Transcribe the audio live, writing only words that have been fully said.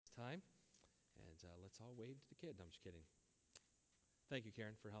let's all wave to the kid. No, I'm just kidding. Thank you,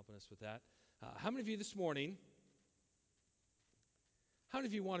 Karen, for helping us with that. How many of you this morning, how many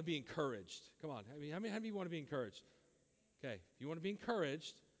of you want to be encouraged? Come on. How many of you want to be encouraged? Okay, if you want to be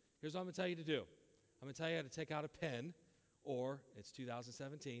encouraged, here's what I'm going to tell you to do. I'm going to tell you how to take out a pen, or it's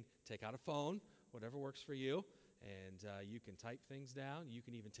 2017, take out a phone, whatever works for you, and you can type things down. You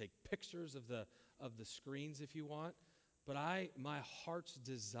can even take pictures of the screens if you want. But my heart's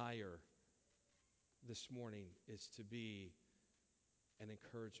desire this morning is to be an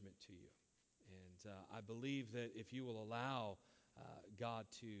encouragement to you. And I believe that if you will allow God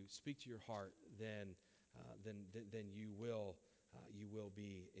to speak to your heart, then you will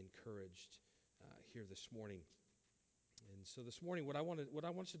be encouraged here this morning. And so this morning, what I want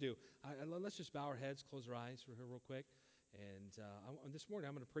us to do, let's just bow our heads, close our eyes for here real quick. And this morning,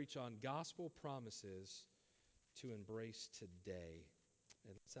 I'm going to preach on gospel promises to embrace today.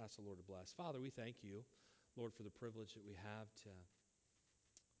 And let's ask the Lord to bless. Father, we thank you, Lord, for the privilege that we have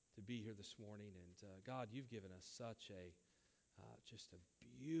to be here this morning. And God, you've given us such just a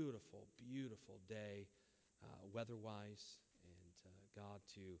beautiful, beautiful day, weather-wise. And God,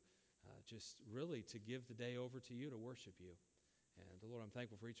 to just really to give the day over to you, to worship you. And Lord, I'm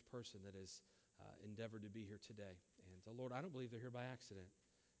thankful for each person that has endeavored to be here today. And Lord, I don't believe they're here by accident.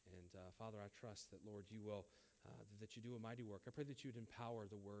 And Father, I trust that, Lord, you will, that you do a mighty work. I pray that you would empower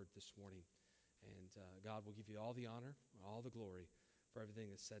the word this morning. And God will give you all the honor, all the glory for everything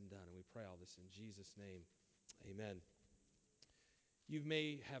that's said and done. And we pray all this in Jesus' name. Amen. You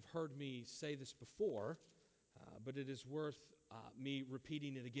may have heard me say this before, but it is worth me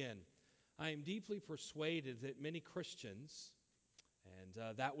repeating it again. I am deeply persuaded that many Christians,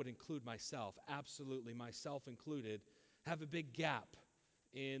 and that would include myself, absolutely myself included, have a big gap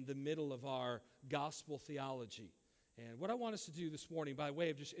in the middle of our gospel theology. And what I want us to do this morning, by way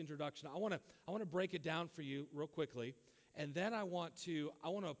of just introduction, I want to break it down for you real quickly, and then I want to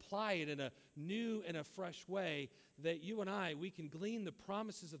apply it in a new and a fresh way that you and we can glean the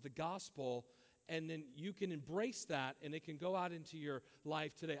promises of the gospel, and then you can embrace that, and it can go out into your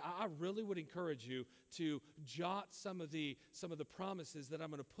life today. I really would encourage you to jot some of the promises that I'm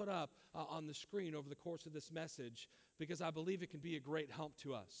going to put up on the screen over the course of this message, because I believe it can be a great help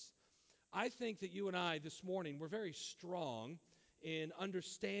to us. I think that you and I this morning, we're very strong in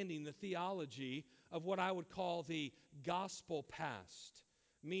understanding the theology of what I would call the gospel past,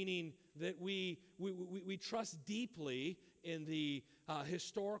 meaning that we trust deeply in the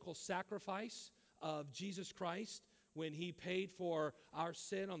historical sacrifice of Jesus Christ when he paid for our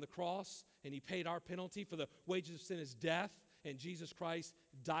sin on the cross, and he paid our penalty. For the wages of sin is death, and Jesus Christ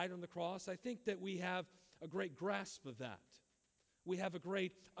died on the cross. I think that we have a great grasp of that. We have a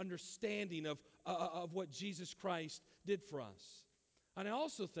great understanding of what Jesus Christ did for us. And I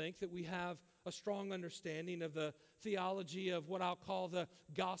also think that we have a strong understanding of the theology of what I'll call the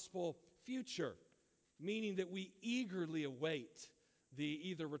gospel future, meaning that we eagerly await the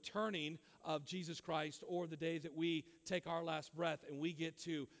either returning of Jesus Christ or the day that we take our last breath and we get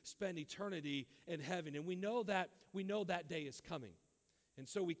to spend eternity in heaven. And we know that day is coming. And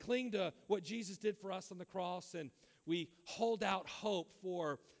so we cling to what Jesus did for us on the cross, and we hold out hope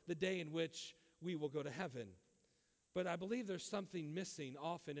for the day in which we will go to heaven. But I believe there's something missing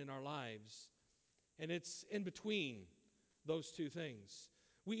often in our lives, and it's in between those two things.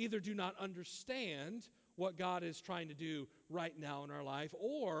 We either do not understand what God is trying to do right now in our life,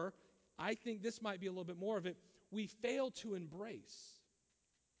 or I think this might be a little bit more of it, we fail to embrace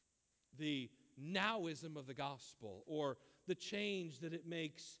the nowism of the gospel or the change that it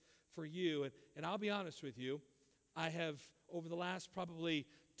makes for you. And I'll be honest with you, I have, over the last probably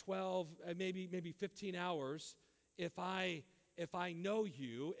 12, maybe 15 hours, if I know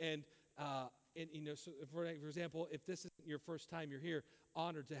you, and you know, so for example, if this isn't your first time you're here,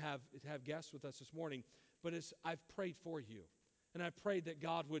 honored to have guests with us this morning, but I've prayed for you, and I prayed that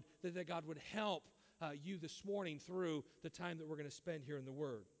God would help you this morning through the time that we're going to spend here in the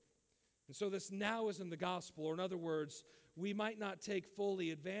Word. And so this now is in the gospel, or in other words, we might not take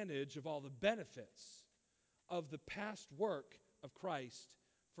fully advantage of all the benefits of the past work of Christ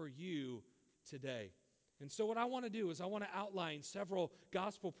for you today. And so what I want to do is I want to outline several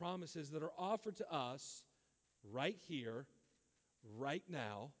gospel promises that are offered to us right here, right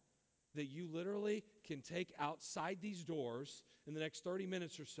now, that you literally can take outside these doors in the next 30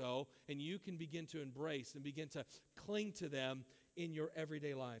 minutes or so, and you can begin to embrace and begin to cling to them in your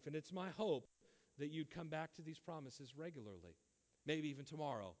everyday life. And it's my hope that you'd come back to these promises regularly, maybe even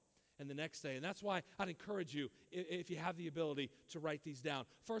tomorrow and the next day. And that's why I'd encourage you, if you have the ability, to write these down.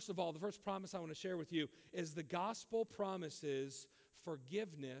 First of all, the first promise I want to share with you is the gospel promises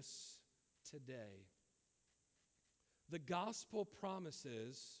forgiveness today. The gospel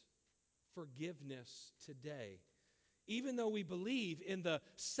promises forgiveness today. Even though we believe in the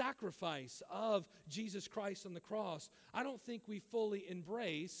sacrifice of Jesus Christ on the cross, I don't think we fully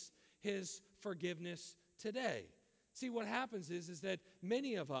embrace his forgiveness today. See, what happens is that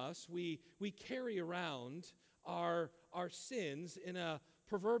many of us, we carry around our sins in a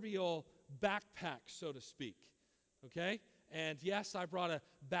proverbial backpack, so to speak. Okay? And yes, I brought a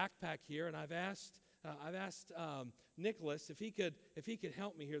backpack here, and I've asked Nicholas if he could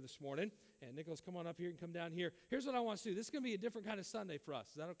help me here this morning. And Nicholas, come on up here and come down here. Here's what I want to do. This is going to be a different kind of Sunday for us.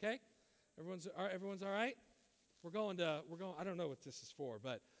 Is that okay? Everyone's all right? We're going. I don't know what this is for,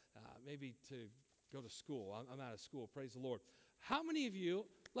 but maybe to go to school. I'm out of school. Praise the Lord. How many of you?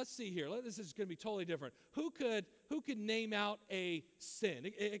 Let's see here. This is going to be totally different. Who could name out a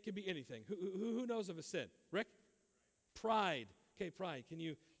sin? It could be anything. Who knows of a sin? Rick? Pride. Okay, pride. Can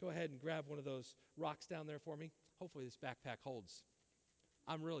you go ahead and grab one of those rocks down there for me? Hopefully this backpack holds.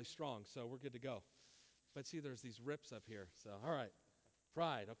 I'm really strong, so we're good to go. But see, there's these rips up here. So, all right.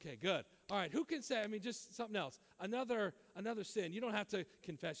 Pride. Okay, good. All right, who can say, just something else. Another sin. You don't have to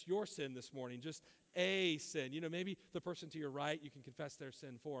confess your sin this morning, just a sin. Maybe the person to your right, you can confess their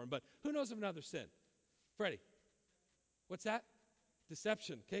sin for them. But who knows of another sin? Freddie. What's that?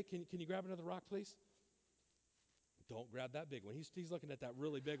 Deception. Okay, can you grab another rock, please? Don't grab that big one. He's looking at that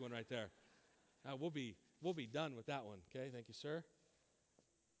really big one right there. We'll be done with that one. Okay, thank you, sir.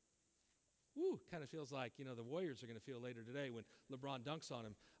 Woo, kind of feels like, the Warriors are going to feel later today when LeBron dunks on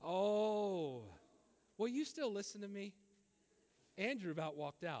him. Oh, will you still listen to me? Andrew about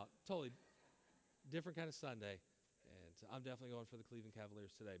walked out. Totally different kind of Sunday. And I'm definitely going for the Cleveland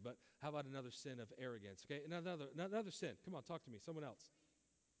Cavaliers today. But how about another sin of arrogance? Okay, another sin. Come on, talk to me. Someone else.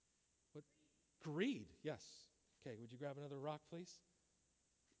 What? Greed, yes. Okay, would you grab another rock, please?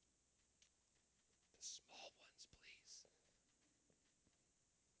 The small ones, please.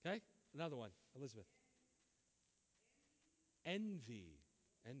 Okay, another one. Elizabeth. Envy.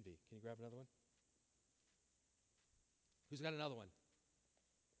 Envy. Can you grab another one? Who's got another one?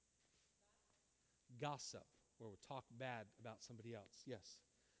 Gossip, where we talk bad about somebody else. Yes,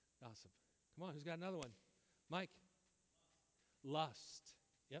 gossip. Come on, who's got another one? Mike. Lust.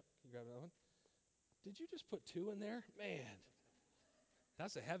 Yep, can you grab another one? Did you just put two in there? Man,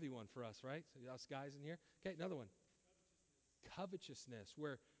 that's a heavy one for us, right? So us guys in here. Okay, another one. Covetousness,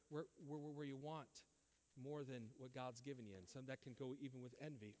 where you want more than what God's given you. And some that can go even with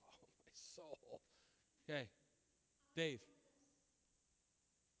envy. Oh, my soul. Okay, Dave.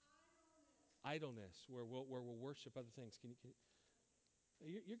 Idleness, where we'll worship other things.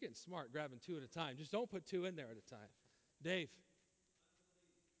 You're getting smart grabbing two at a time. Just don't put two in there at a time. Dave.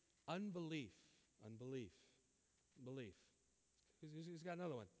 Unbelief. Unbelief. Belief. Who's got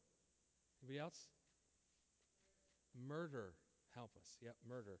another one? Anybody else? Murder. Help us. Yep,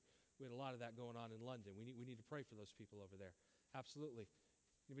 murder. We had a lot of that going on in London. We need to pray for those people over there. Absolutely.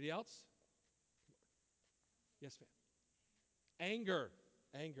 Anybody else? Yes, ma'am. Anger.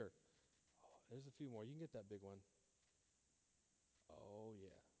 Anger. Oh, there's a few more. You can get that big one. Oh,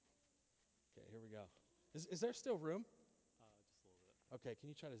 yeah. Okay, here we go. Is there still room? Just a little bit. Okay, can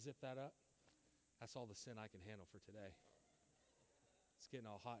you try to zip that up? That's all the sin I can handle for today. It's getting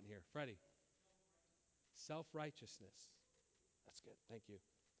all hot in here. Freddie. Self-righteousness. That's good. Thank you.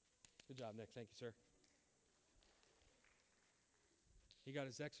 Good job, Nick. Thank you, sir. He got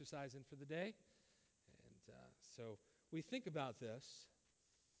his exercise in for the day. And so we think about this,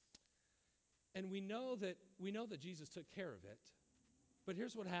 and we know that Jesus took care of it. But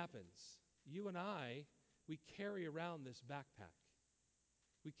here's what happens. You and I, we carry around this backpack.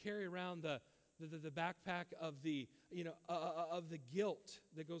 We carry around the backpack of of the guilt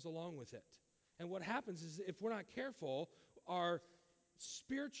that goes along with it. And what happens is if we're not careful, our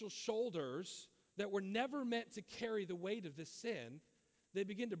spiritual shoulders that were never meant to carry the weight of this sin, they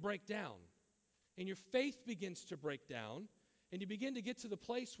begin to break down. And your faith begins to break down. And you begin to get to the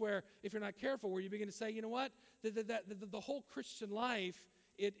place where, if you're not careful, where you begin to say, you know what, the whole Christian life,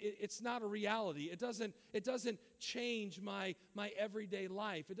 it's not a reality. It doesn't change my everyday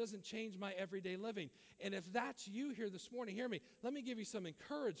life. It doesn't change my everyday living. And if that's you here this morning, hear me. Let me give you some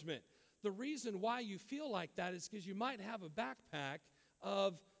encouragement. The reason why you feel like that is because you might have a backpack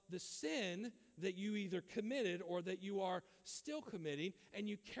of the sin that you either committed or that you are still committing, and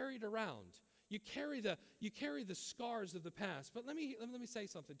you carry it around. You carry the scars of the past. But let me say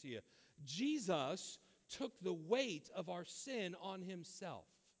something to you. Jesus took the weight of our sin on himself.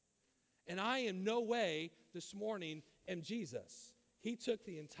 And I in no way this morning am Jesus. He took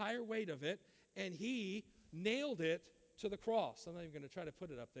the entire weight of it and he nailed it to the cross. I'm not even going to try to put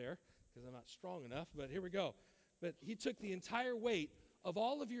it up there because I'm not strong enough, but here we go. But he took the entire weight of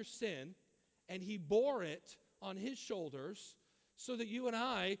all of your sin, and he bore it on his shoulders so that you and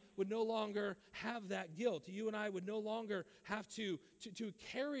I would no longer have that guilt. You and I would no longer have to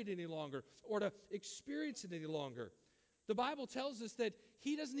carry it any longer or to experience it any longer. The Bible tells us that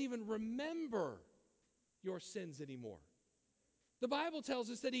he doesn't even remember your sins anymore. The Bible tells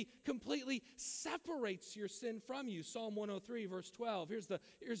us that he completely separates your sin from you. Psalm 103, verse 12.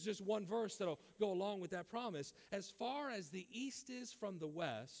 Here's just one verse that'll go along with that promise. As far as the east is from the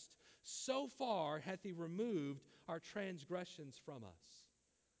west, so far hath he removed our transgressions from us.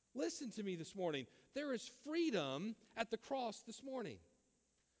 Listen to me this morning. There is freedom at the cross this morning.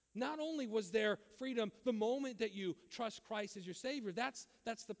 Not only was there freedom the moment that you trust Christ as your Savior, that's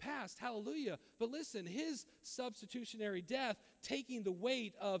the past, hallelujah. But listen, his substitutionary death, taking the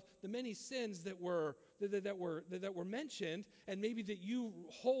weight of the many sins that were mentioned, and maybe that you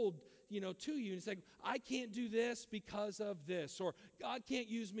hold, to you, and it's like, I can't do this because of this, or God can't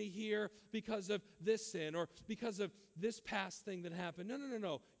use me here because of this sin, or because of this past thing that happened.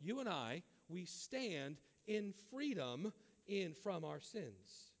 No. You and I, we stand in freedom from our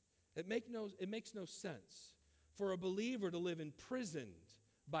sins. It makes no sense for a believer to live imprisoned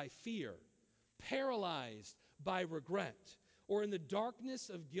by fear, paralyzed by regret, or in the darkness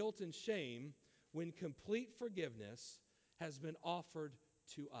of guilt and shame when complete forgiveness has been offered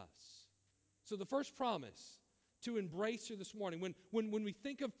to us. So the first promise to embrace here this morning, when we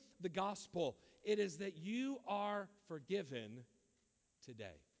think of the gospel, it is that you are forgiven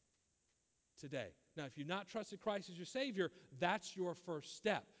today. Today. Now, if you've not trusted Christ as your Savior, that's your first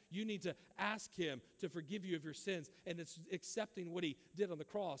step. You need to ask him to forgive you of your sins, and it's accepting what he did on the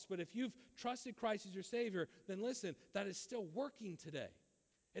cross. But if you've trusted Christ as your Savior, then listen, that is still working today.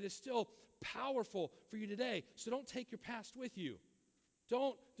 It is still powerful for you today. So don't take your past with you.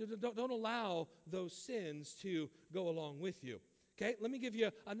 Don't allow those sins to go along with you. Okay, let me give you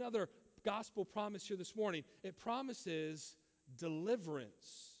another gospel promise here this morning. It promises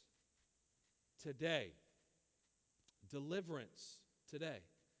deliverance today. Deliverance today.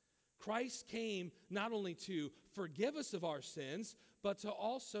 Christ came not only to forgive us of our sins, but to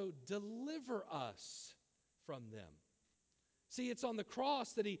also deliver us from them. See, it's on the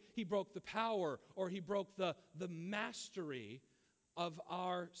cross that he broke the power, or he broke the mastery of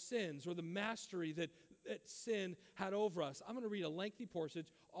our sins, or the mastery that sin had over us. I'm going to read a lengthy portion.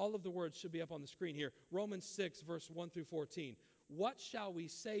 All of the words should be up on the screen here. Romans 6, verse 1 through 14. What shall we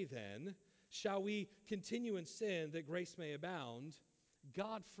say then? Shall we continue in sin that grace may abound?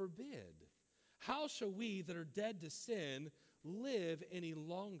 God forbid. How shall we that are dead to sin live any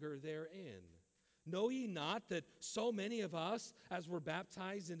longer therein? Know ye not that so many of us, as were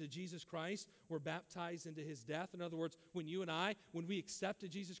baptized into Jesus Christ, were baptized into his death? In other words, when we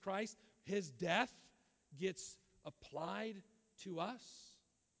accepted Jesus Christ, his death gets applied to us.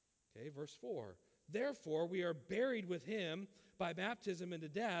 Okay, verse 4. Therefore, we are buried with him by baptism into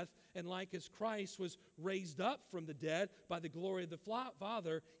death, and like as Christ was raised up from the dead by the glory of the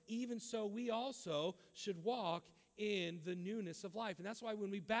Father, even so we also should walk in the newness of life. And that's why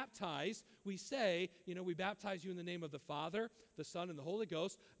when we baptize, we say, we baptize you in the name of the Father, the Son, and the Holy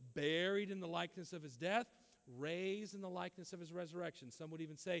Ghost, buried in the likeness of his death, raised in the likeness of his resurrection. Some would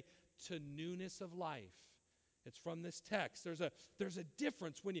even say, to newness of life. It's from this text. There's a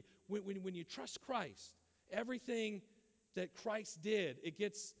difference when you trust Christ. Everything that Christ did, it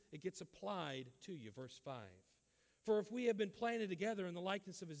gets applied to you. Verse 5. For if we have been planted together in the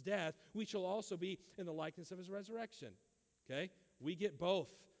likeness of his death, we shall also be in the likeness of his resurrection. Okay? We get both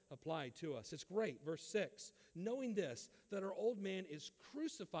applied to us. It's great. Verse 6. Knowing this, that our old man is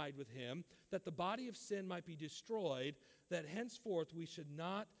crucified with him, that the body of sin might be destroyed, that henceforth we should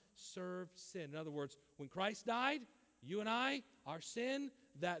not serve sin. In other words, when Christ died, you and I, our sin,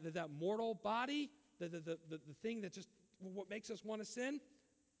 that mortal body, the thing that just what makes us want to sin,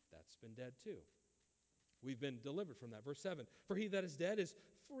 that's been dead too. We've been delivered from that. Verse 7, for he that is dead is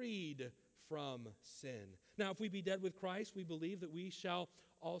freed from sin. Now, if we be dead with Christ, we believe that we shall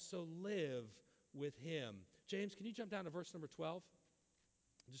also live with him. James, can you jump down to verse number 12?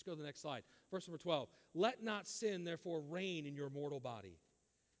 Just go to the next slide. Verse number 12. Let not sin, therefore, reign in your mortal body,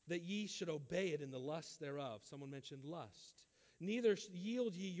 that ye should obey it in the lust thereof. Someone mentioned lust. Neither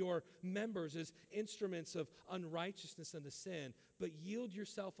yield ye your members as instruments of unrighteousness unto sin, but yield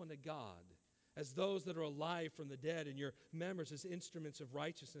yourself unto God as those that are alive from the dead, and your members as instruments of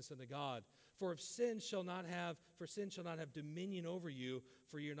righteousness unto God. For sin shall not have dominion over you,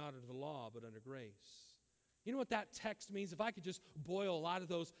 for you're not under the law, but under grace. You know what that text means? If I could just boil a lot of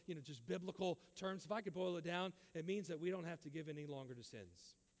those, just biblical terms, if I could boil it down, it means that we don't have to give any longer to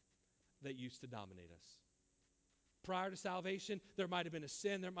sins that used to dominate us. Prior to salvation, there might have been a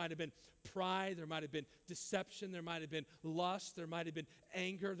sin, there might have been pride, there might have been deception, there might have been lust, there might have been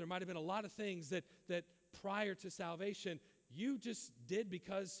anger, there might have been a lot of things that prior to salvation you just did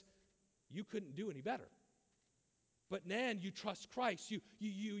because you couldn't do any better. But then you trust Christ.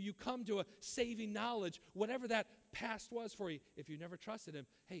 You come to a saving knowledge, whatever that past was for you. If you never trusted him,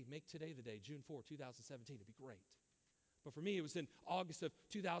 hey, make today the day, June 4, 2017. It'd be great. But for me, it was in August of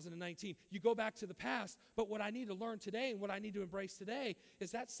 2019. You go back to the past, but what I need to learn today and what I need to embrace today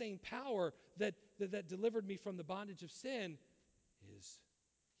is that same power that delivered me from the bondage of sin is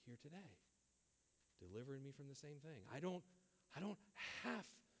here today, delivering me from the same thing. I don't have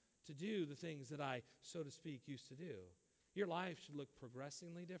to do the things that I, so to speak, used to do. Your life should look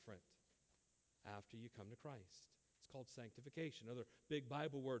progressively different after you come to Christ. It's called sanctification. Another big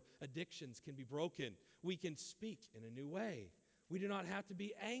Bible word. Addictions can be broken. We can speak in a new way. We do not have to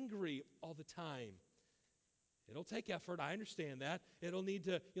be angry all the time. It'll take effort. I understand that. You'll need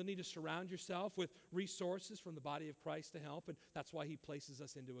to surround yourself with resources from the body of Christ to help, and that's why he places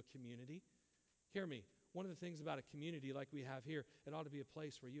us into a community. Hear me. One of the things about a community like we have here, it ought to be a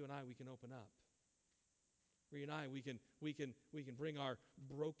place where you and I, we can open up. Where you and I, we can bring our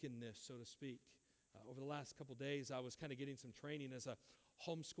brokenness, so to speak. Over the last couple days, I was kind of getting some training as a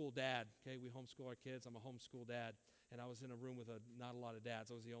homeschool dad. Okay, we homeschool our kids. I'm a homeschool dad, and I was in a room with not a lot of dads.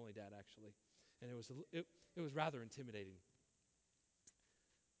 I was the only dad, actually, and it was rather intimidating.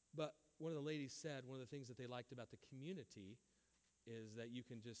 But one of the ladies said one of the things that they liked about the community is that you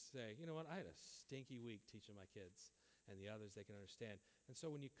can just say, you know what, I had a stinky week teaching my kids, and the others they can understand. And so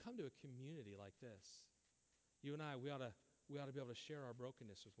when you come to a community like this, you and I, we ought to be able to share our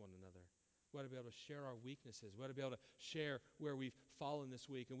brokenness with one another. We ought to be able to share our weaknesses. We ought to be able to share where we've fallen this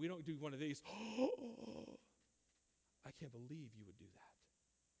week. And we don't do one of these, I can't believe you would do that.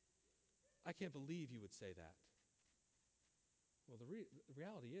 I can't believe you would say that. Well, the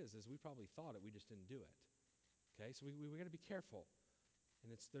reality is we probably thought it, we just didn't do it. Okay, so we got to be careful,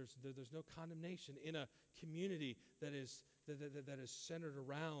 and there's no condemnation in a community that is centered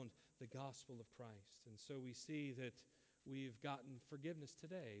around the gospel of Christ. And so we see that we've gotten forgiveness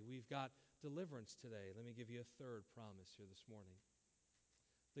today. We've got deliverance today. Let me give you a third promise here this morning.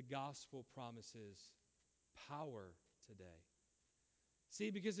 The gospel promises power today.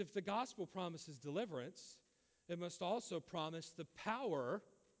 See, because if the gospel promises deliverance, it must also promise the power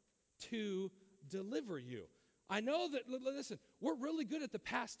to deliver you. I know that, listen, we're really good at the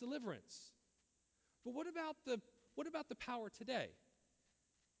past deliverance. But what about the power today?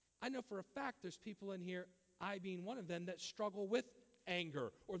 I know for a fact there's people in here, I being one of them, that struggle with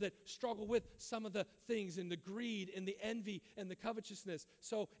anger or that struggle with some of the things in the greed and the envy and the covetousness.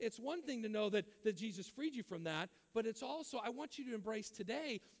 So it's one thing to know that Jesus freed you from that, but it's also, I want you to embrace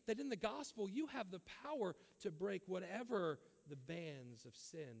today that in the gospel you have the power to break whatever the bands of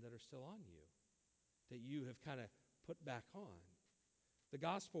sin that are still on you, that you have kind of put back on. The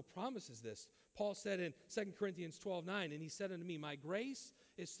gospel promises this. Paul said in 2 Corinthians 12:9, and he said unto me, my grace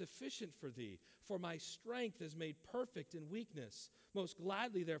is sufficient for thee, for my strength is made perfect in weakness. Most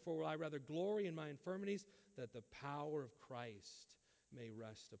gladly, therefore, will I rather glory in my infirmities, that the power of Christ may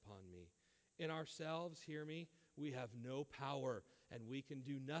rest upon me. In ourselves, hear me, we have no power, and we can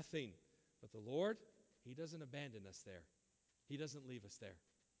do nothing. But the Lord, he doesn't abandon us there. He doesn't leave us there.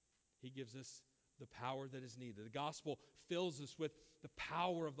 He gives us the power that is needed. The gospel fills us with the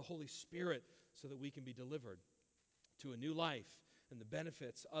power of the Holy Spirit so that we can be delivered to a new life and the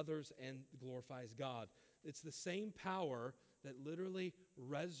benefits others and glorifies God. It's the same power that literally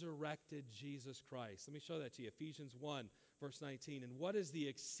resurrected Jesus Christ. Let me show that to you. Ephesians 1, verse 19. And what is the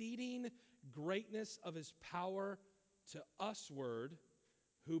exceeding greatness of his power to usward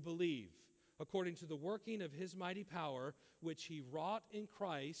who believe? According to the working of his mighty power, which he wrought in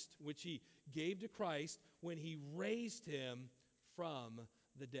Christ, which he gave to Christ when he raised him from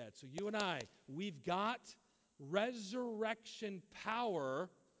the dead. So you and I, we've got resurrection power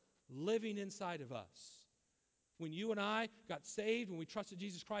living inside of us. When you and I got saved, when we trusted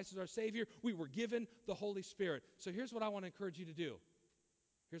Jesus Christ as our Savior, we were given the Holy Spirit. So here's what I want to encourage you to do.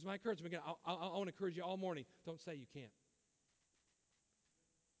 Here's my encouragement. Again, I want to encourage you all morning. Don't say you can't.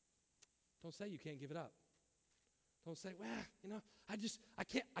 Don't say you can't give it up. Don't say, well,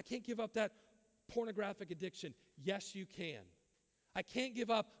 I can't give up that pornographic addiction. Yes, you can. I can't give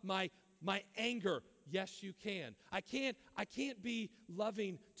up my anger. Yes, you can. I can't be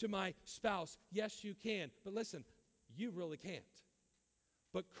loving to my spouse. Yes, you can. But listen, you really can't.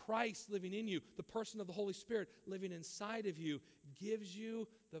 But Christ living in you, the person of the Holy Spirit living inside of you, gives you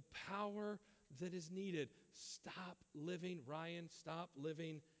the power that is needed. Stop living, Ryan, stop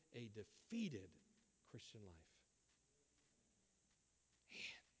living a defeated Christian life.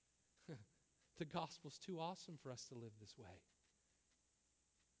 Man, the gospel's too awesome for us to live this way.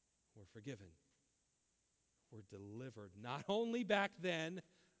 We're forgiven. We're delivered. Not only back then,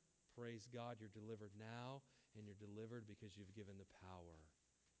 praise God, you're delivered now, and you're delivered because you've given the power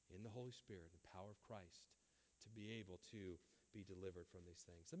in the Holy Spirit, the power of Christ, to be able to be delivered from these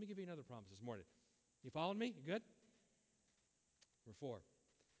things. Let me give you another promise this morning. You following me? You good? Number 4.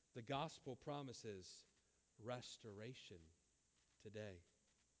 The gospel promises restoration today.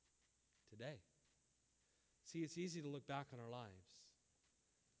 Today. See, it's easy to look back on our lives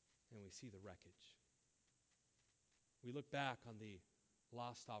and we see the wreckage. We look back on the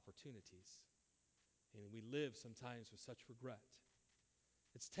lost opportunities and we live sometimes with such regret.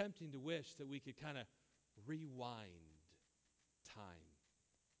 It's tempting to wish that we could kind of rewind time.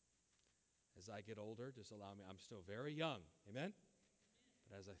 As I get older, just allow me, I'm still very young, amen?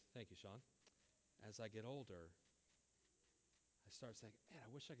 But thank you, Sean. As I get older, I start saying, man, I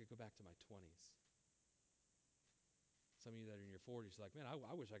wish I could go back to my 20s. Some of you that are in your 40s are like, man,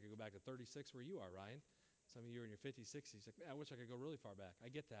 I wish I could go back to 36 where you are, Ryan. Some of you are in your 50s, 60s, like, man, I wish I could go really far back. I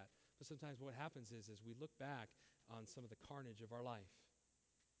get that. But sometimes what happens is we look back on some of the carnage of our life,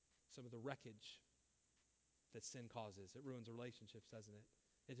 some of the wreckage that sin causes. It ruins relationships, doesn't it?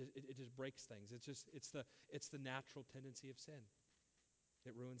 It just breaks things. It's the natural tendency of sin.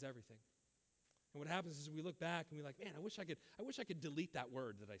 It ruins everything. And what happens is we look back and we're like, man, I wish I could delete that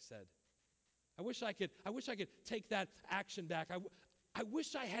word that I said. I wish I could take that action back. I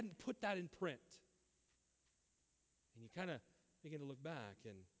wish I hadn't put that in print. And you kind of begin to look back,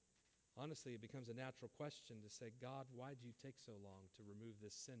 and honestly, it becomes a natural question to say, God, why did you take so long to remove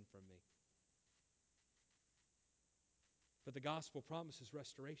this sin from me? But the gospel promises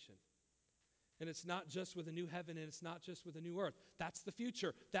restoration. And it's not just with a new heaven, and it's not just with a new earth. That's the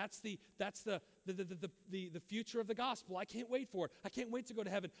future. That's the future of the gospel. I can't wait for it. I can't wait to go to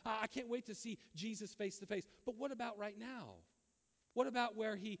heaven. I can't wait to see Jesus face to face. But what about right now? What about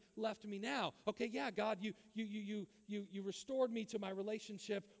where he left me now? Okay, yeah, God, you restored me to my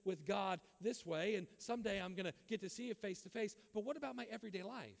relationship with God this way, and someday I'm going to get to see it face to face. But what about my everyday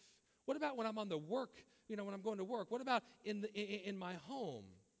life? What about when I'm on the work, when I'm going to work? What about in my home?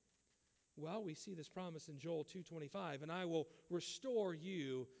 Well, we see this promise in Joel 2:25, and I will restore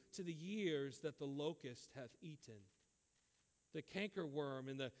you to the years that the locust hath eaten. The cankerworm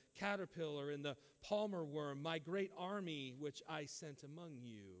and the caterpillar and the palmer worm, my great army which I sent among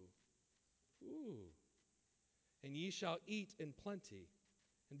you. Ooh. And ye shall eat in plenty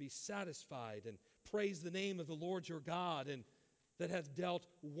and be satisfied and praise the name of the Lord your God, and that hath dealt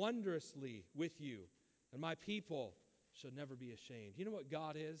wondrously with you. And my people shall never be ashamed. You know what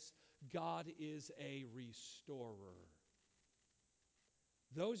God is? God is a restorer.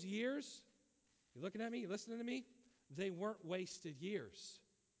 Those years, you looking at me, you listening to me? They weren't wasted years.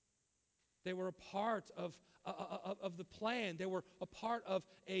 They were a part of the plan. They were a part of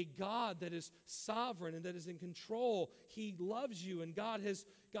a God that is sovereign and that is in control. He loves you, and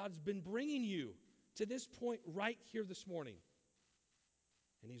God's been bringing you to this point right here this morning.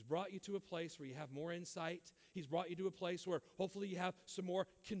 And he's brought you to a place where you have more insight. He's brought you to a place where hopefully you have some more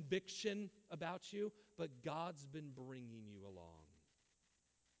conviction about you. But God's been bringing you along.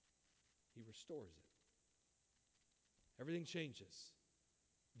 He restores it. Everything changes.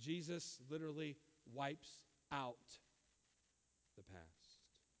 Jesus literally wipes out the past.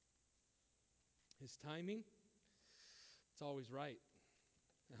 His timing, it's always right.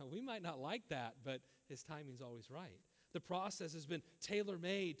 Now, we might not like that, but his timing's always right. The process has been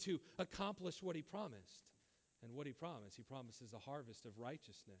tailor-made to accomplish what he promised. And what he promises a harvest of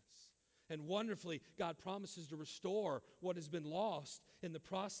righteousness. And wonderfully, God promises to restore what has been lost in the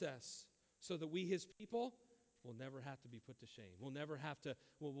process so that we, his people, will never have to be put to shame. We'll never have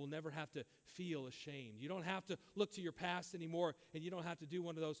to feel ashamed. You don't have to look to your past anymore, and you don't have to do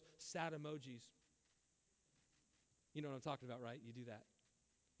one of those sad emojis. You know what I'm talking about, right? You do that.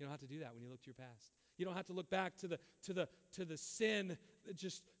 You don't have to do that when you look to your past. You don't have to look back to the sin that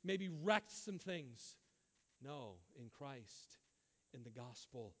just maybe wrecked some things. No, in Christ, in the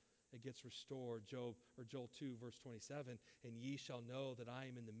gospel, it gets restored. Joel 2, verse 27, and ye shall know that I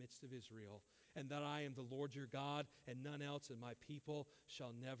am in the midst of Israel, and that I am the Lord your God, and none else, and my people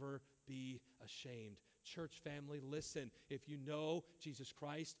shall never be ashamed. Church family, listen, if you know Jesus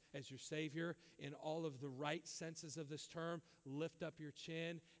Christ as your Savior in all of the right senses of this term, lift up your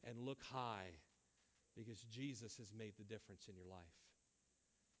chin and look high, because Jesus has made the difference in your life.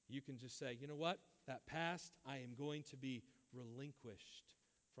 You can just say, you know what? That past, I am going to be relinquished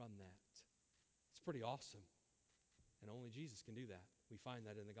from that. It's pretty awesome. And only Jesus can do that. We find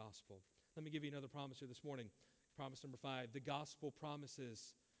that in the gospel. Let me give you another promise here this morning. Promise number 5. The gospel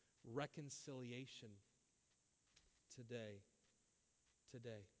promises reconciliation today.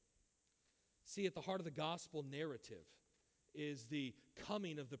 Today. See, at the heart of the gospel narrative is the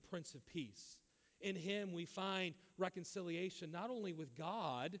coming of the Prince of Peace. In him we find reconciliation not only with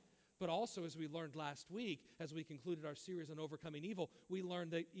God, but also, as we learned last week, as we concluded our series on overcoming evil, we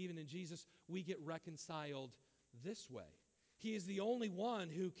learned that even in Jesus, we get reconciled this way. He is the only one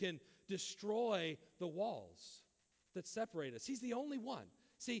who can destroy the walls that separate us. He's the only one.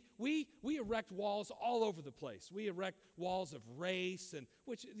 See, we erect walls all over the place. We erect walls of race, and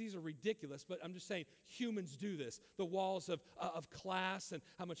which these are ridiculous, but I'm just saying humans do this. The walls of class and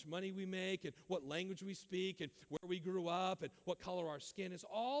how much money we make and what language we speak and where we grew up and what color our skin is,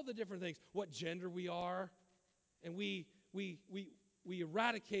 all the different things, what gender we are. And we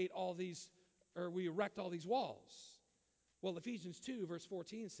eradicate all these, or we erect all these walls. Well, Ephesians 2, verse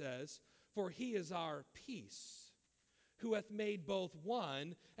 14 says, "For he is our peace, who hath made both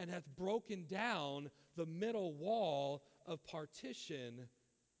one, and hath broken down the middle wall of partition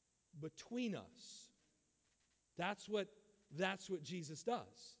between us." That's what Jesus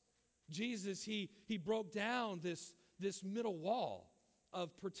does. Jesus, he broke down this middle wall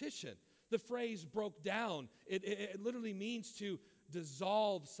of partition. The phrase broke down, it literally means to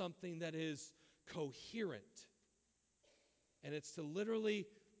dissolve something that is coherent. And it's to literally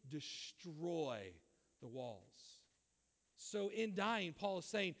destroy the walls. So in dying, Paul is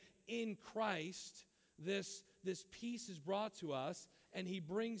saying, in Christ, this peace is brought to us, and he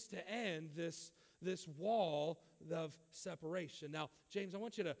brings to end this wall of separation. Now, James, I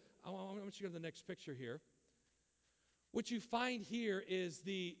want you to go to the next picture here. What you find here is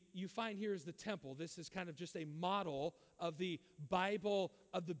the temple. This is kind of just a model of the Bible,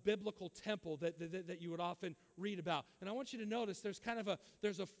 of the biblical temple that you would often read about. And I want you to notice there's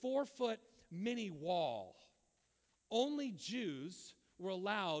a 4-foot mini wall. Only Jews were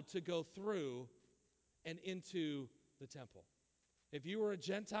allowed to go through and into the temple. If you were a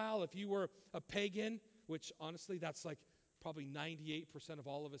Gentile, if you were a pagan, which honestly that's like probably 98% of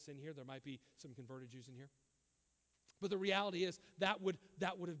all of us in here. There might be some converted Jews in here. But the reality is that would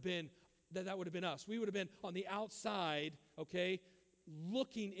have been us. We would have been on the outside, okay,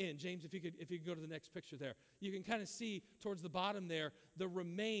 looking in. James, if you could go to the next picture there. You can kind of see towards the bottom there the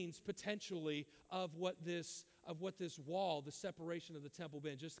remains potentially of what this wall, the separation of the temple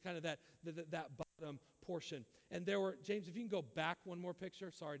been, just kind of that bottom portion. And there were, James, if you can go back one more picture.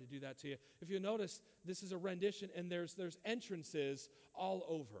 Sorry to do that to you. If you notice, this is a rendition, and there's entrances all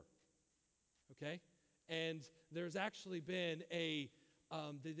over. Okay? And there's actually been they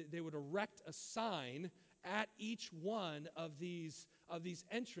would erect a sign at each one of these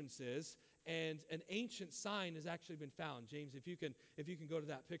entrances, and an ancient sign has actually been found. James, if you can go to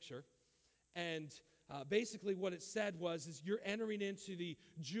that picture. And basically what it said is you're entering into the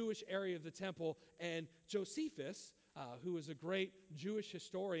Jewish area of the temple, and Josephus, who is a great Jewish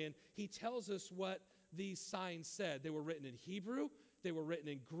historian, he tells us what these signs said. They were written in Hebrew, they were written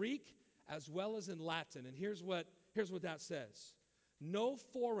in Greek, as well as in Latin. And here's what that says. No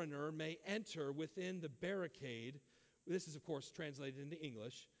foreigner may enter within the barricade, this is of course translated into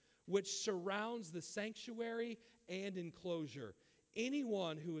English, which surrounds the sanctuary and enclosure.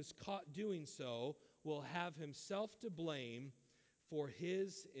 Anyone who is caught doing so will have himself to blame for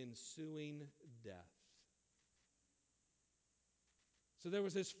his ensuing death. So there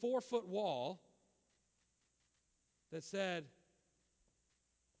was this 4-foot wall that said,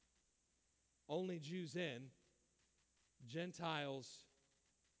 only Jews in, Gentiles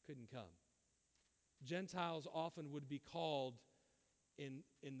couldn't come. Gentiles often would be called, in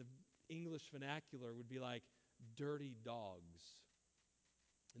the English vernacular, would be like dirty dogs.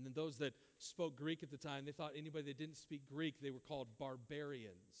 And then those that spoke Greek at the time, they thought anybody that didn't speak Greek, they were called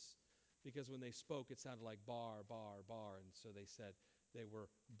barbarians. Because when they spoke, it sounded like bar, bar, bar. And so they said they were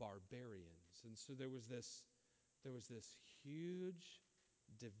barbarians. And so there was this huge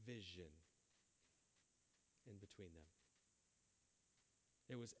division in between them.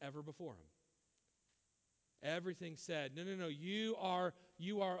 It was ever before him. Everything said, no, you are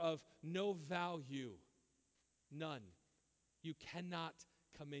of no value. None. You cannot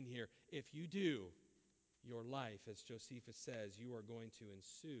come in here. If you do, your life, as Josephus says, you are going to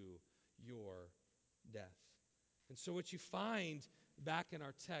ensue your death. And so what you find back in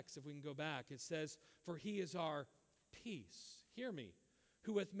our text, if we can go back, it says, for he is our peace. Hear me.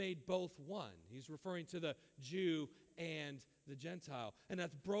 who hath made both one. He's referring to the Jew and the Gentile, and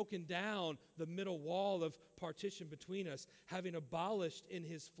hath broken down the middle wall of partition between us, having abolished in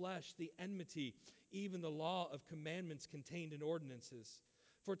his flesh the enmity, even the law of commandments contained in ordinances,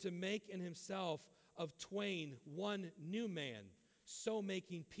 for to make in himself of twain one new man, so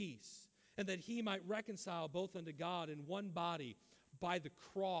making peace, and that he might reconcile both unto God in one body by the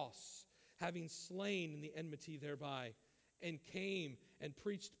cross, having slain in the enmity thereby, and came and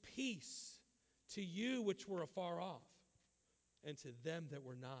preached peace to you which were afar off, and to them that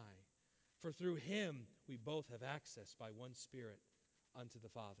were nigh. For through him we both have access by one Spirit unto the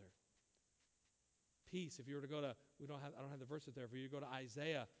Father. Peace. If you were to go to, I don't have the verse up there. For you to go to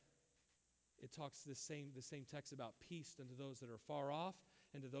Isaiah, it talks the same text about peace unto those that are far off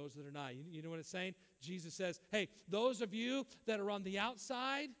and to those that are nigh. You know what it's saying? Jesus says, hey, those of you that are on the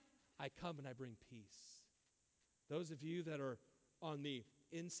outside, I come and I bring peace. Those of you that are on the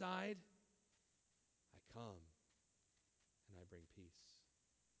inside, I come and I bring peace.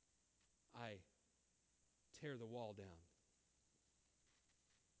 I tear the wall down.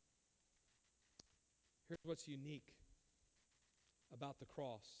 Here's what's unique about the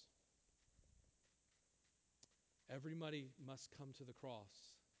cross. Everybody must come to the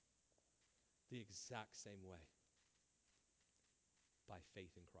cross the exact same way, by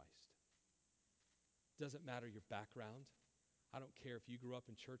faith in Christ. Doesn't matter your background. I don't care if you grew up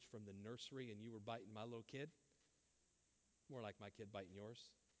in church from the nursery and you were biting my little kid. More like my kid biting yours.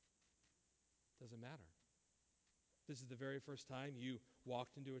 Doesn't matter. This is the very first time you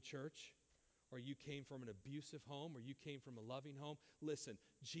walked into a church, or you came from an abusive home, or you came from a loving home. Listen,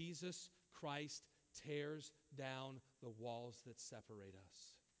 Jesus Christ tears down the walls that separate us.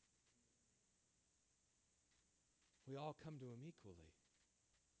 We all come to him equally.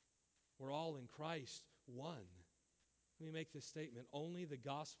 We're all in Christ one. Let me make this statement. Only the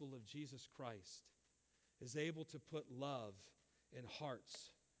gospel of Jesus Christ is able to put love in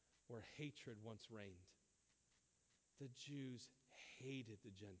hearts where hatred once reigned. The Jews hated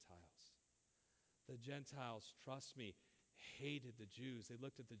the Gentiles. The Gentiles, trust me, hated the Jews. They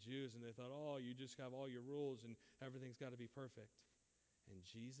looked at the Jews and they thought, oh, you just have all your rules and everything's got to be perfect. And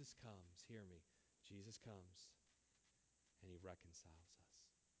Jesus comes, hear me, Jesus comes and he reconciles us.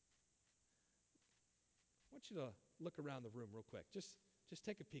 I want you to look around the room real quick. Just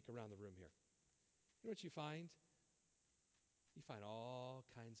take a peek around the room here. You know what you find? You find all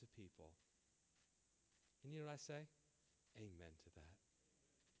kinds of people. And you know what I say? Amen to that.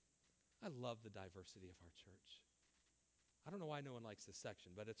 I love the diversity of our church. I don't know why no one likes this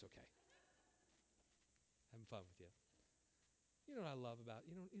section, but it's okay. Having fun with you. You know what I love about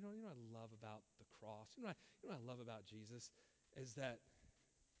you know what I love about the cross. You know what I love about Jesus is that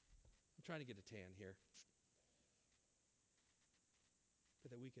I'm trying to get a tan here. But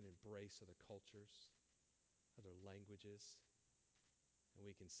that we can embrace other cultures, other languages, and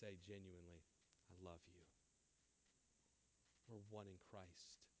we can say genuinely, I love you. We're one in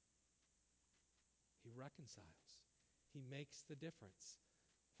Christ. He reconciles. He makes the difference.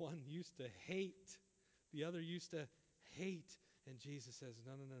 One used to hate. The other used to hate. And Jesus says,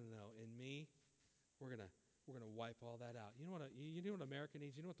 no. In me, we're gonna wipe all that out. You know what America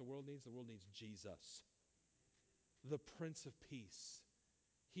needs? You know what the world needs? The world needs Jesus. The Prince of Peace.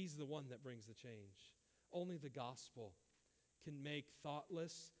 He's the one that brings the change. Only the gospel can make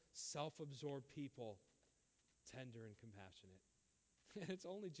thoughtless, self-absorbed people tender and compassionate. It's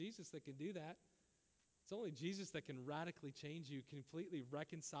only Jesus that can do that. It's only Jesus that can radically change you, completely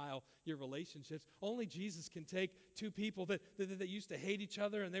reconcile your relationships. Only Jesus can take two people that used to hate each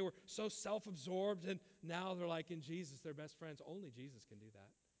other and they were so self-absorbed and now they're like in Jesus, they're best friends. Only Jesus can do that.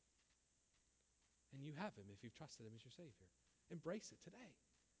 And you have him if you've trusted him as your Savior. Embrace it today.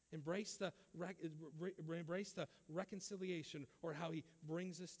 Embrace the reconciliation, or how he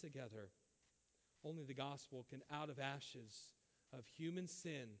brings us together. Only the gospel can, out of ashes of human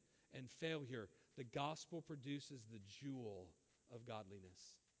sin and failure, the gospel produces the jewel of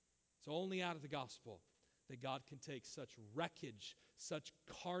godliness. It's only out of the gospel that God can take such wreckage, such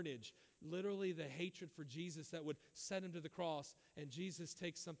carnage, literally the hatred for Jesus that would send him to the cross, and Jesus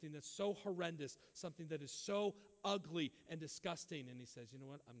takes something that's so horrendous, something that is so ugly and disgusting, and he says, you know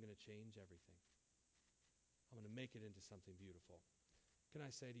what? I'm going to change everything. I'm going to make it into something beautiful. Can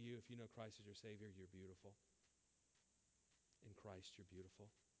I say to you, if you know Christ as your Savior, you're beautiful. In Christ, you're beautiful.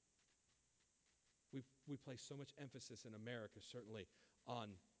 We place so much emphasis in America, certainly,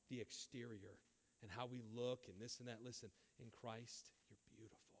 on the exterior and how we look and this and that. Listen, in Christ, you're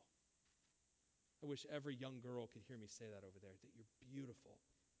beautiful. I wish every young girl could hear me say that over there, that you're beautiful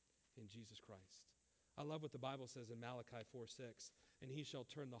in Jesus Christ. I love what the Bible says in Malachi 4:6. And he shall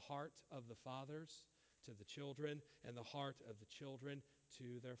turn the heart of the fathers to the children, and the heart of the children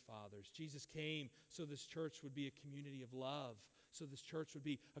to their fathers. Jesus came so this church would be a community of love, so this church would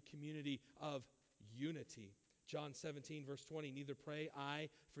be a community of unity. John 17, verse 20, neither pray I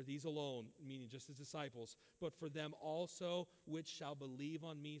for these alone, meaning just as disciples, but for them also which shall believe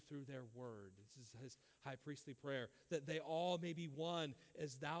on me through their word. This is his high priestly prayer, that they all may be one,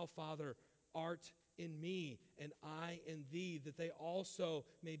 as thou, Father, art in me, and I in thee, that they also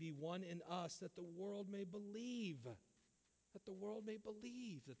may be one in us, that the world may believe, that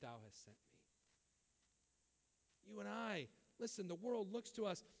thou hast sent me. You and I, listen, the world looks to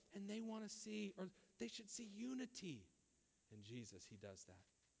us, and they want to see, or they should see unity. And Jesus, he does that.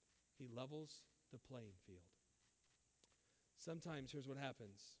 He levels the playing field. Sometimes, here's what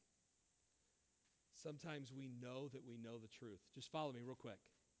happens. Sometimes we know that we know the truth. Just follow me real quick.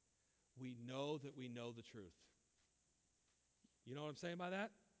 We know that we know the truth. You know what I'm saying by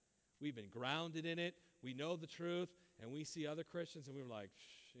that? We've been grounded in it. We know the truth, and we see other Christians, and we're like,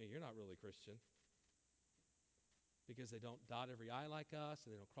 you're not really Christian. Because they don't dot every I like us,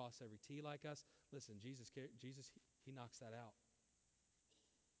 and they don't cross every T like us. Listen, Jesus, he knocks that out.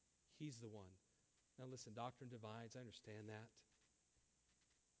 He's the one. Now listen, doctrine divides. I understand that.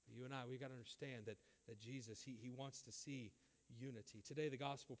 But you and I, we've got to understand that Jesus, he wants to see unity. Today, the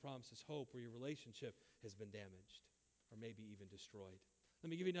gospel promises hope where your relationship has been damaged or maybe even destroyed. Let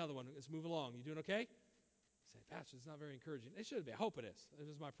me give you another one. Let's move along. You doing okay? Say, Pastor, it's not very encouraging. It should be. I hope it is. It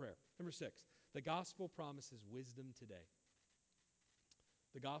is my prayer. Number 6, the gospel promises wisdom today.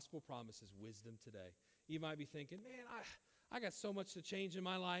 The gospel promises wisdom today. You might be thinking, man, I got so much to change in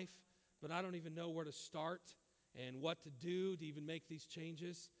my life, but I don't even know where to start and what to do to even make these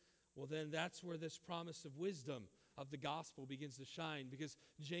changes. Well, then that's where this promise of wisdom of the gospel begins to shine, because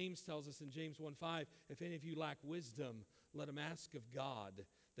James tells us in James 1:5, if any of you lack wisdom, let him ask of God,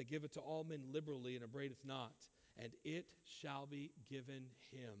 that giveth to all men liberally and upbraideth not, and it shall be given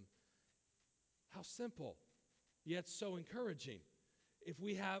him. How simple, yet so encouraging. If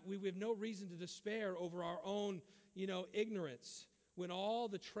we have no reason to despair over our own, ignorance, when all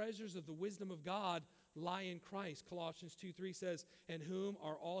the treasures of the wisdom of God lie in Christ. Colossians 2:3 says, and whom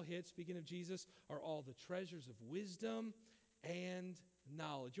are all hid, speaking of Jesus, are all the treasures of wisdom and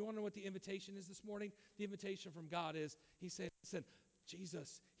knowledge. You want to know what the invitation is this morning? The invitation from God is, he said, listen,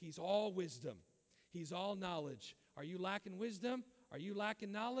 Jesus, he's all wisdom. He's all knowledge. Are you lacking wisdom? Are you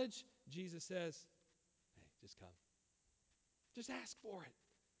lacking knowledge? Jesus says, hey, just come. Just ask for it.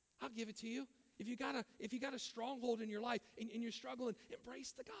 I'll give it to you. If you got a stronghold in your life and you're struggling,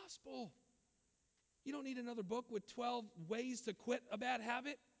 embrace the gospel. You don't need another book with 12 ways to quit a bad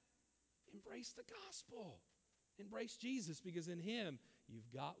habit. Embrace the gospel. Embrace Jesus, because in him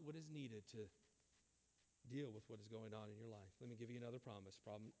you've got what is needed to deal with what is going on in your life. Let me give you another promise.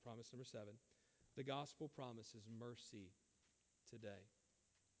 Promise number 7. The gospel promises mercy today.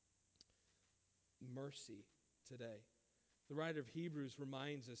 Mercy today. The writer of Hebrews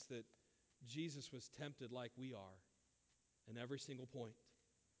reminds us that Jesus was tempted like we are in every single point.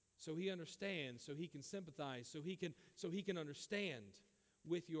 So he understands, so he can sympathize, so he can understand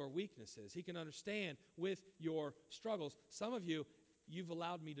with your weaknesses. He can understand with your struggles. Some of you, you've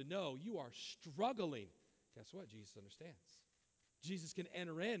allowed me to know you are struggling. Guess what? Jesus understands. Jesus can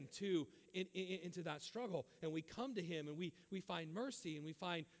enter into that struggle, and we come to him, and we find mercy, and we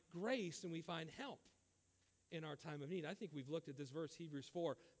find grace, and we find help in our time of need. I think we've looked at this verse, Hebrews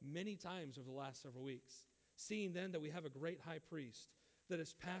 4, many times over the last several weeks. Seeing then that we have a great high priest that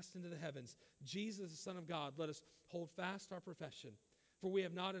has passed into the heavens, Jesus, the Son of God, let us hold fast our profession. For we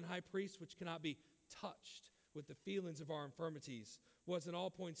have not an high priest which cannot be touched with the feelings of our infirmities, was in all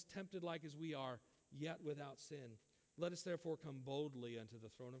points tempted like as we are, yet without sin. Let us therefore come boldly unto the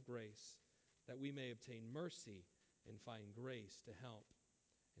throne of grace, that we may obtain mercy and find grace to help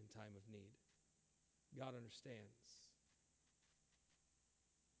in time of need. God understands.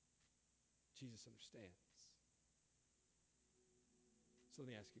 Jesus understands. So let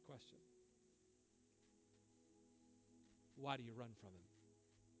me ask you a question. Why do you run from him?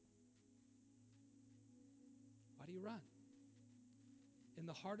 Why do you run? In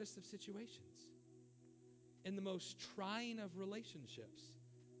the hardest of situations, in the most trying of relationships,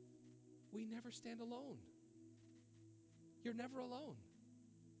 we never stand alone. You're never alone.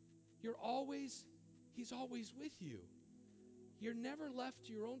 He's always with you. You're never left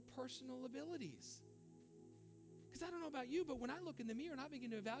to your own personal abilities. Because I don't know about you, but when I look in the mirror and I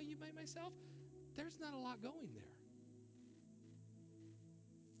begin to evaluate myself, there's not a lot going there.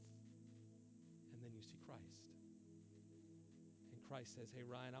 And then you see Christ. And Christ says, hey,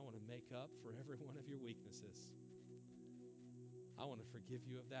 Ryan, I want to make up for every one of your weaknesses. I want to forgive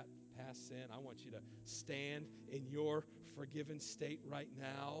you of that past sin. I want you to stand in your forgiven state right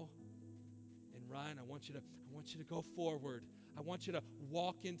now. And Ryan, I want you to go forward. I want you to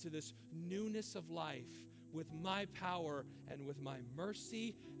walk into this newness of life with my power and with my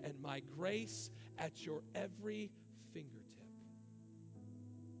mercy and my grace at your every fingertip.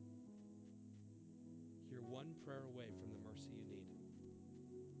 You're one prayer away from the mercy you need.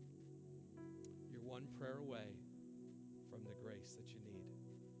 You're one prayer away from the grace that you need.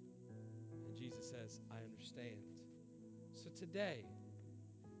 And Jesus says, I understand. So today,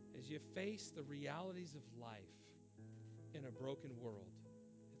 as you face the realities of life in a broken world,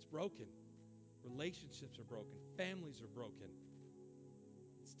 it's broken. Relationships are broken. Families are broken.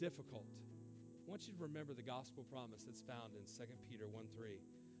 It's difficult. I want you to remember the gospel promise that's found in 2 Peter 1:3.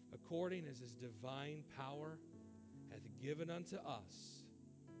 According as his divine power hath given unto us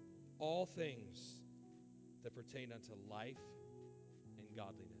all things that pertain unto life and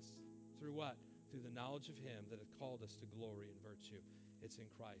godliness. Through what? Through the knowledge of him that hath called us to glory and virtue. It's in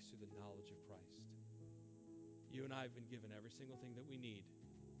Christ, through the knowledge of Christ. You and I have been given every single thing that we need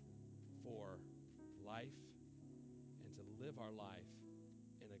for life and to live our life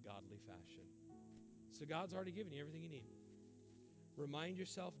in a godly fashion. So God's already given you everything you need. Remind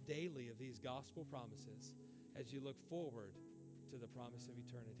yourself daily of these gospel promises as you look forward to the promise of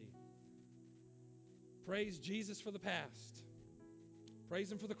eternity. Praise Jesus for the past.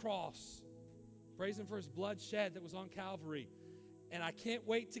 Praise him for the cross. Praise him for his blood shed that was on Calvary. And I can't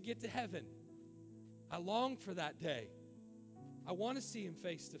wait to get to heaven. I long for that day. I want to see him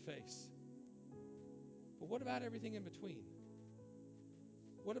face to face. But what about everything in between?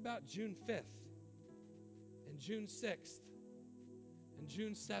 What about June 5th and June 6th and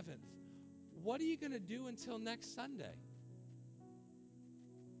June 7th? What are you going to do until next Sunday?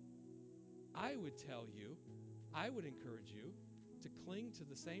 I would tell you, I would encourage you to cling to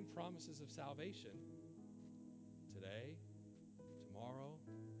the same promises of salvation today, tomorrow,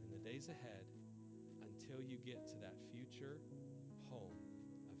 and the days ahead until you get to that future home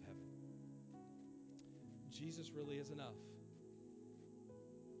of heaven. Jesus really is enough.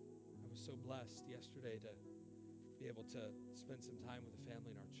 I was so blessed yesterday to be able to spend some time with the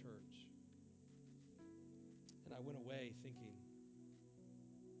family in our church. And I went away thinking,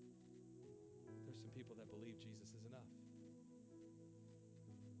 there's some people that believe Jesus is enough.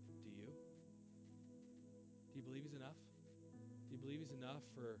 Do you? Do you believe he's enough? Do you believe he's enough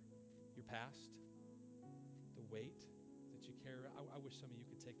for your past? The weight that you carry? I wish some of you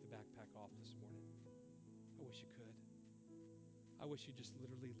could take the backpack off this morning. I wish you could. I wish you just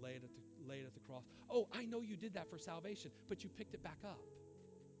literally lay it at the cross. Oh, I know you did that for salvation, but you picked it back up.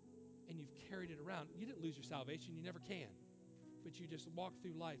 And you've carried it around. You didn't lose your salvation. You never can. But you just walk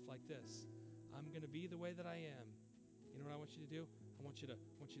through life like this. I'm going to be the way that I am. You know what I want you to do? I want you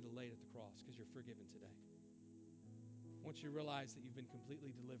to lay it at the cross because you're forgiven today. I want you to realize that you've been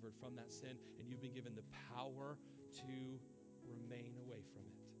completely delivered from that sin and you've been given the power to remain away from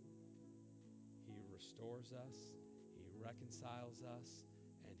it. He restores us, he reconciles us,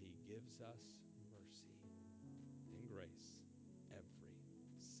 and he gives us mercy and grace every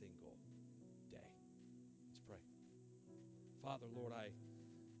single day. Let's pray. Father, Lord, I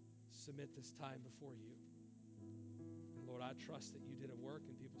submit this time before you. And Lord, I trust that you did a work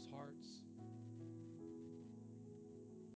in people's hearts.